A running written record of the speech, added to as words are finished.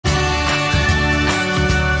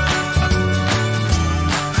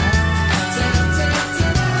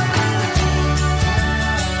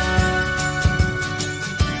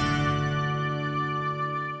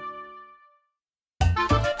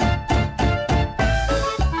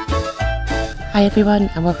Hi everyone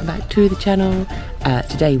and welcome back to the channel.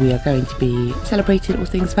 Today we are going to be celebrating all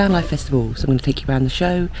things Vanlife Festival, so I'm going to take you around the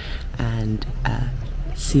show and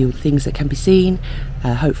see all the things that can be seen,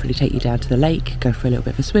 hopefully take you down to the lake, go for a little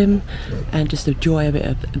bit of a swim and just enjoy a bit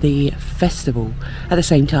of the festival. At the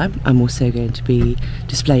same time I'm also going to be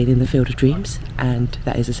displaying in the Field of Dreams, and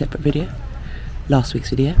that is a separate video, last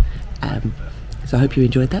week's video, so I hope you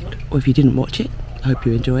enjoyed that, or if you didn't watch it, I hope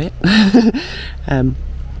you enjoy it.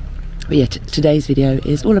 But yeah, today's video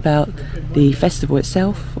is all about the festival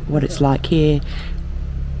itself, what it's like here,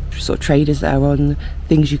 sort of traders that are on,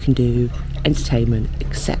 things you can do, entertainment,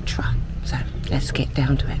 etc. So let's get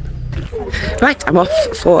down to it. Right, I'm off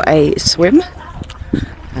for a swim.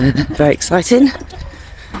 Very exciting.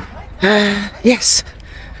 Yes,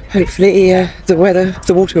 hopefully the water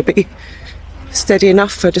will be steady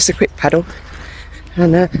enough for just a quick paddle.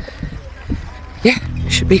 And yeah, it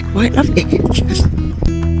should be quite lovely.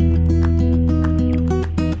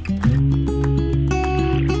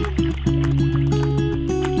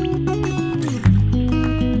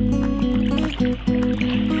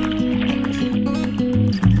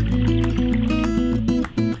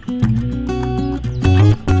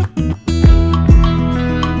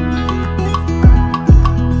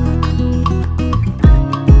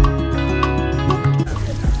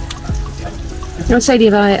 Now, Sadie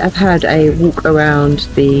and I have had a walk around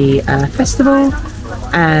the festival,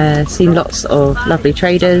 seen lots of lovely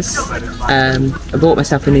traders. I bought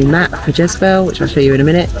myself a new map for Jezebel, which I'll show you in a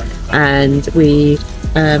minute, and we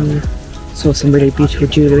saw some really beautiful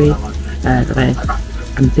jewellery that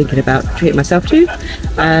I'm thinking about treating myself to.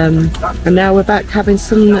 And now we're back having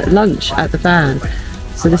some lunch at the van.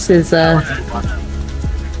 So this is, yeah,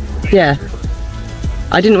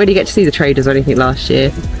 I didn't really get to see the traders or anything last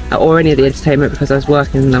year, or any of the entertainment, because I was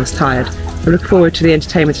working and I was tired. I look forward to the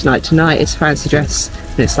entertainment tonight. Tonight it's fancy dress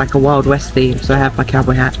and it's like a Wild West theme, so I have my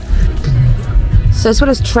cowboy hat. So as well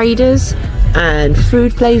as traders and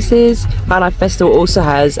food places, Vanlife Festival also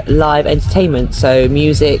has live entertainment, so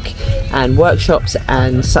music and workshops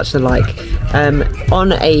and such the like.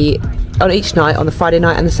 On each night, on the Friday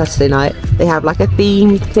night and the Saturday night, they have like a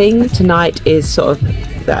theme thing. Tonight is sort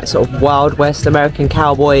of that sort of Wild West, American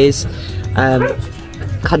cowboys,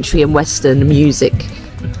 country and western music,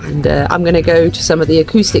 and I'm going to go to some of the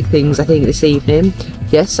acoustic things I think this evening.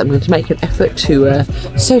 Yes, I'm going to make an effort to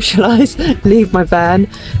socialise, leave my van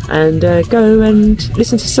and go and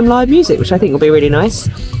listen to some live music, which I think will be really nice.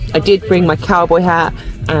 I did bring my cowboy hat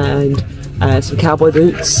and some cowboy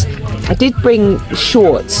boots. I did bring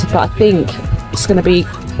shorts, but I think it's going to be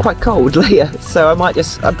quite cold later, so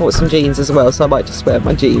I bought some jeans as well, so I might just wear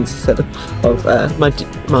my jeans instead of my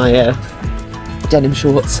denim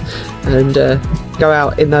shorts and go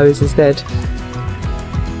out in those instead.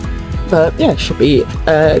 But yeah, it should be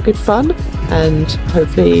good fun, and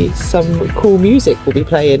hopefully some cool music will be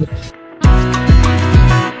playing.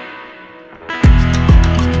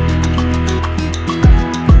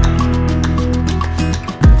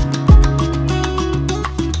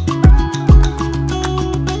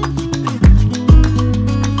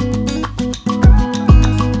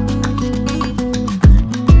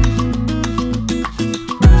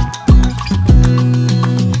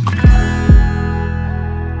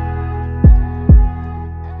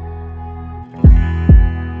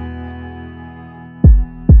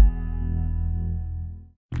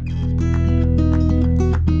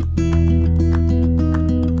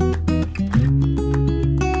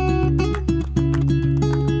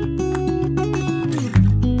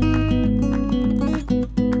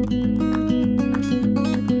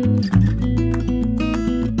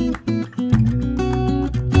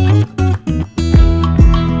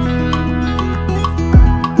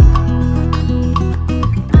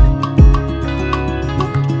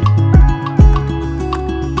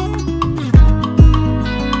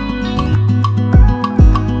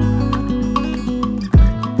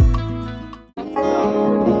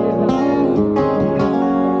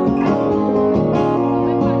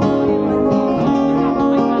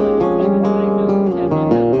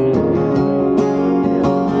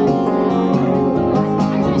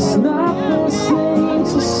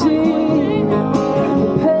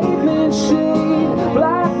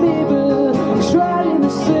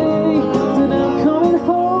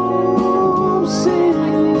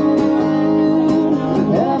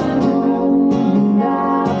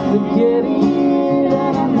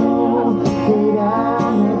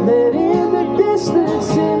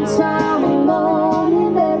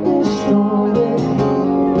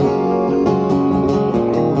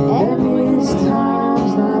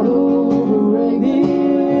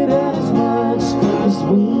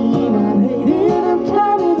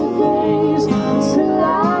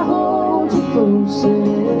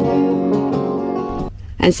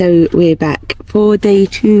 And so we're back for day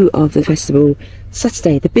 2 of the festival.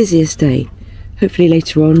 Saturday, the busiest day. Hopefully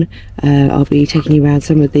later on I'll be taking you around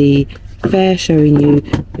some of the fair, showing you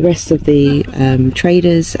the rest of the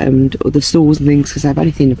traders and all the stalls and things, because I've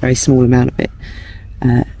only seen a very small amount of it.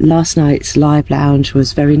 Last night's live lounge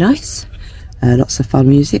was very nice. Lots of fun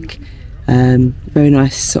music. Very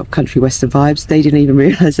nice sort of country western vibes. They didn't even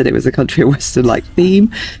realise that it was a country western like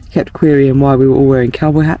theme. Kept querying why we were all wearing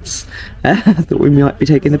cowboy hats. Thought we might be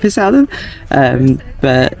taking the piss out of them.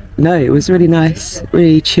 But no, it was really nice,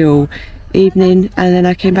 really chill evening, and then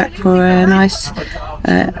I came back for a nice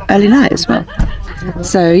early night as well.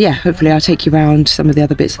 So yeah, hopefully I'll take you around some of the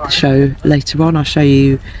other bits of the show later on. I'll show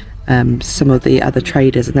you some of the other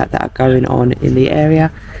traders and that are going on in the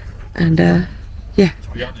area, and yeah,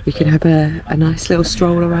 we can have a nice little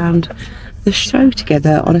stroll around the show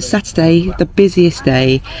together on a Saturday, the busiest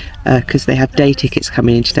day, because they have day tickets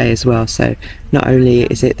coming in today as well. So not only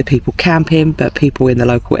is it the people camping, but people in the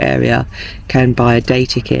local area can buy a day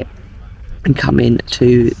ticket and come in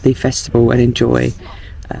to the festival and enjoy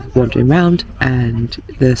wandering around and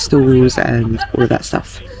the stalls and all of that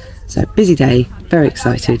stuff. So busy day, very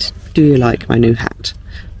excited. Do you like my new hat?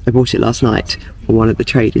 I bought it last night from one of the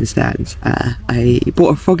trading stands. I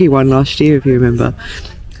bought a froggy one last year, if you remember,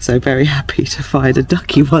 so very happy to find a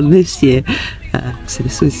ducky one this year. So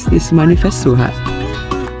this is my new festival hat.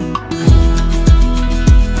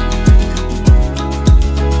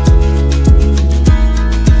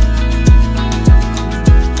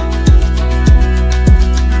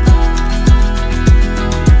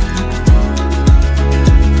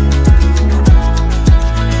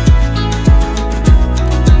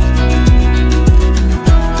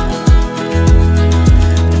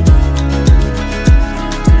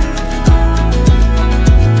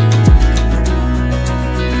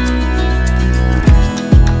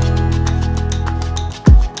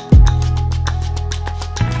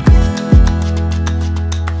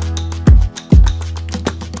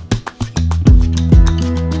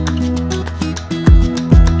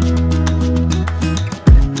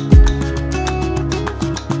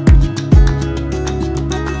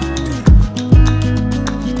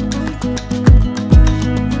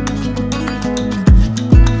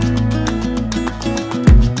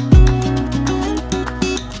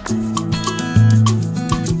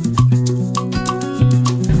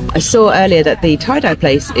 I saw earlier that the tie-dye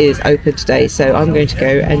place is open today, so I'm going to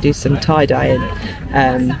go and do some tie-dyeing.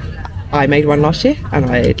 I made one last year and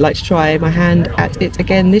I'd like to try my hand at it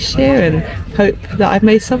again this year and hope that I've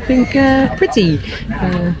made something pretty.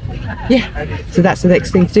 Yeah, so that's the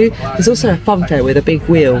next thing to do. There's also a fun fair with a big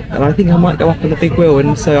wheel, and I think I might go up on the big wheel,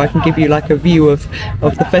 and so I can give you like a view of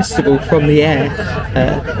the festival from the air.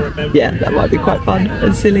 Yeah, that might be quite fun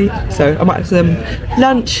and silly. So I might have some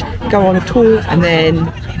lunch, go on a tour, and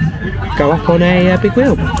then go up on a big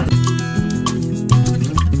wheel.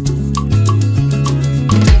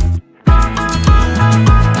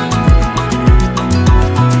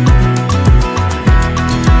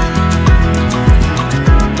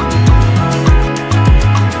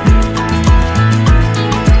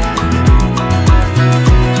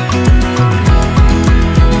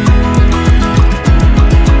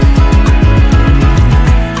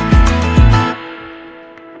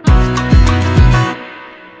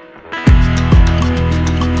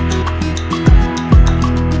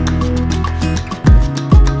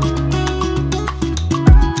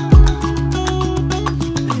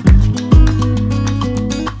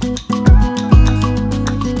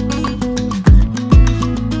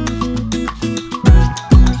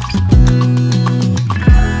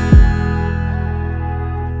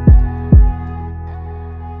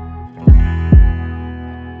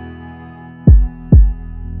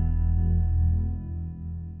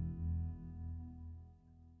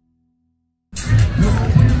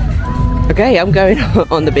 Okay, I'm going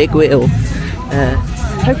on the big wheel.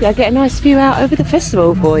 Hopefully I get a nice view out over the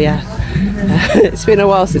festival for you. It's been a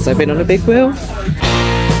while since I've been on a big wheel.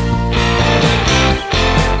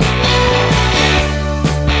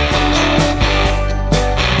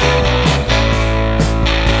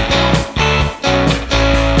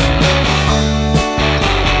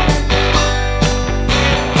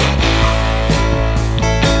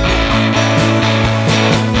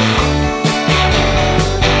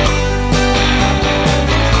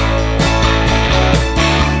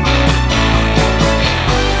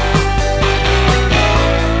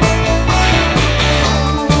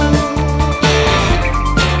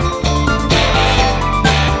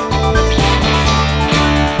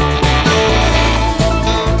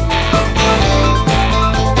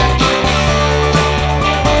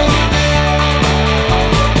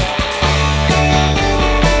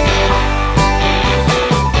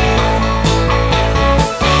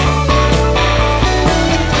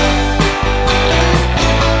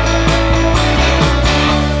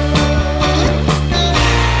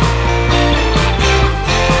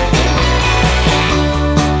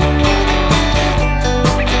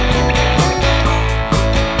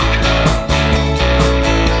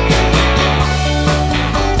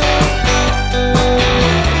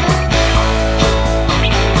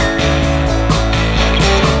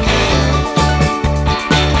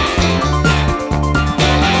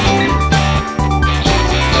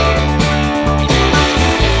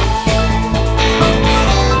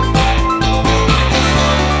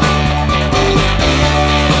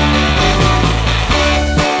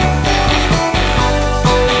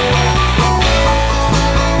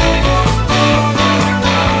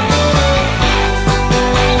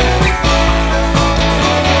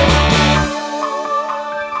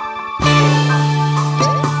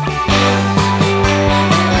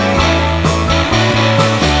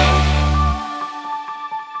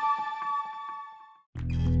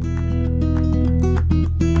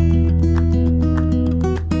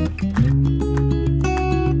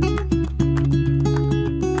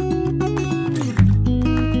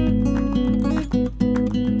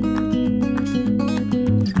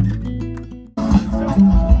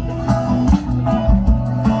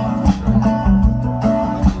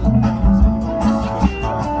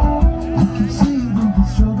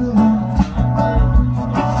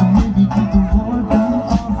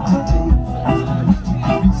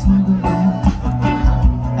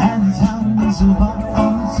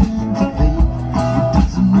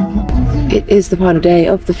 It is the final day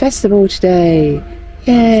of the festival today.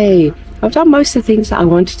 Yay! I've done most of the things that I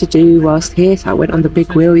wanted to do whilst here. So I went on the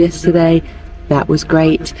big wheel yesterday. That was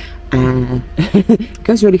great. It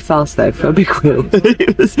goes really fast though for a big wheel.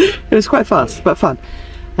 it was quite fast but fun.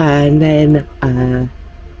 And then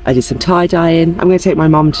I did some tie-dyeing. I'm going to take my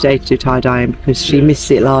mum today to do tie-dyeing because she missed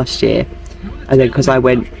it last year. And then because I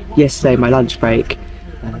went yesterday, my lunch break,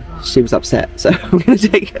 she was upset. So I'm going to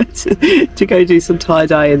take her to go do some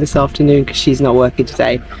tie-dyeing this afternoon because she's not working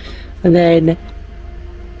today. And then,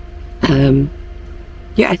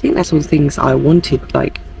 yeah, I think that's all the things I wanted,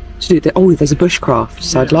 like, to do. Oh, there's a bushcraft.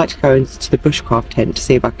 So I'd like to go into the bushcraft tent to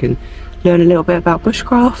see if I can learn a little bit about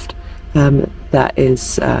bushcraft. That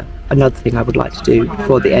is another thing I would like to do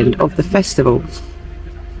before the end of the festival.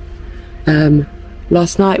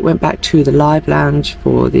 Last night went back to the live lounge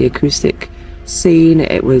for the acoustic scene.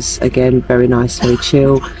 It was again very nice, very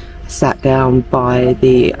chill. I sat down by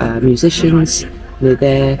the musicians near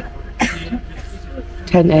their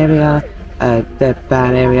tent area, their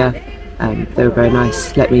band area. They were very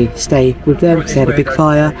nice, let me stay with them because they had a big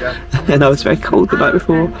fire and I was very cold the night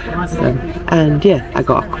before. And yeah, I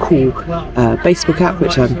got a cool baseball cap,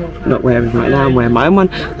 which I'm not wearing right now. I'm wearing my own one.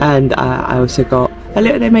 And I also got a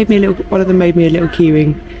little, one of them made me a little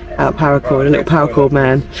keyring out of paracord, a little paracord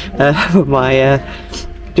man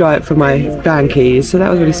for my band keys. So that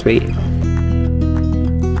was really sweet.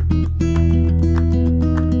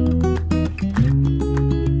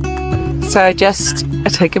 So I just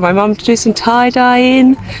taken my mum to do some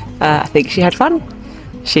tie-dyeing. I think she had fun.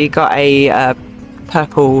 She got a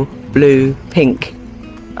purple, blue, pink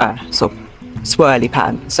sort of swirly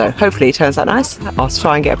pattern. So hopefully it turns out nice. I'll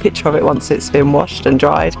try and get a picture of it once it's been washed and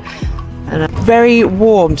dried. And very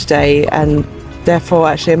warm today and therefore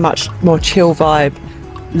actually a much more chill vibe.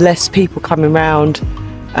 Less people coming round,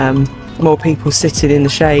 more people sitting in the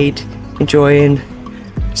shade, enjoying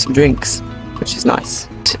some drinks, which is nice.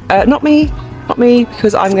 Not me,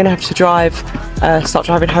 because I'm going to have to start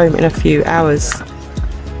driving home in a few hours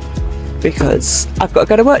because I've got to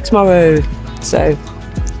go to work tomorrow. So,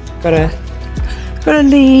 gotta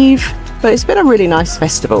leave. But it's been a really nice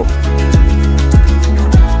festival.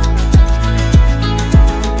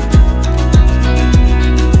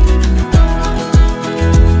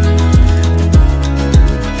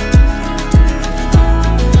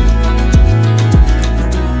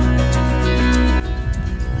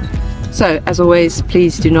 So as always,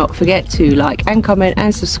 please do not forget to like and comment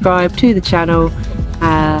and subscribe to the channel.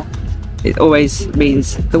 It always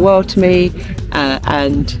means the world to me,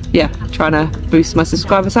 and yeah, trying to boost my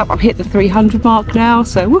subscribers up. I've hit the 300 mark now,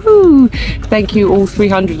 so woohoo! Thank you all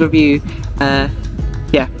 300 of you.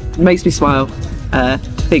 Yeah, it makes me smile to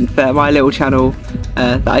think that my little channel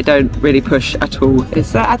that I don't really push at all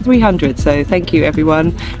is at 300. So thank you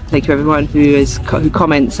everyone. Thank you everyone who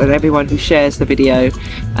comments and everyone who shares the video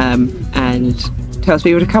and tells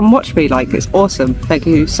people to come watch me. Like, it's awesome. Thank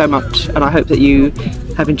you so much, and I hope that you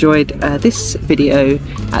have enjoyed this video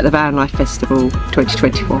at the Vanlife Festival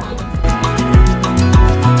 2024.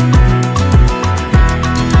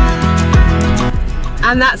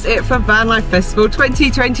 And that's it for Vanlife Festival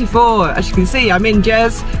 2024. As you can see, I'm in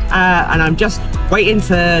Jez and I'm just waiting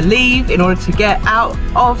to leave in order to get out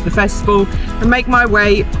of the festival and make my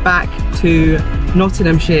way back to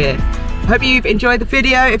Nottinghamshire. I hope you've enjoyed the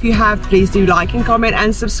video. If you have, please do like and comment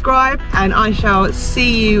and subscribe, and I shall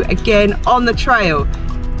see you again on the trail.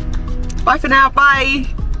 Bye for now, bye.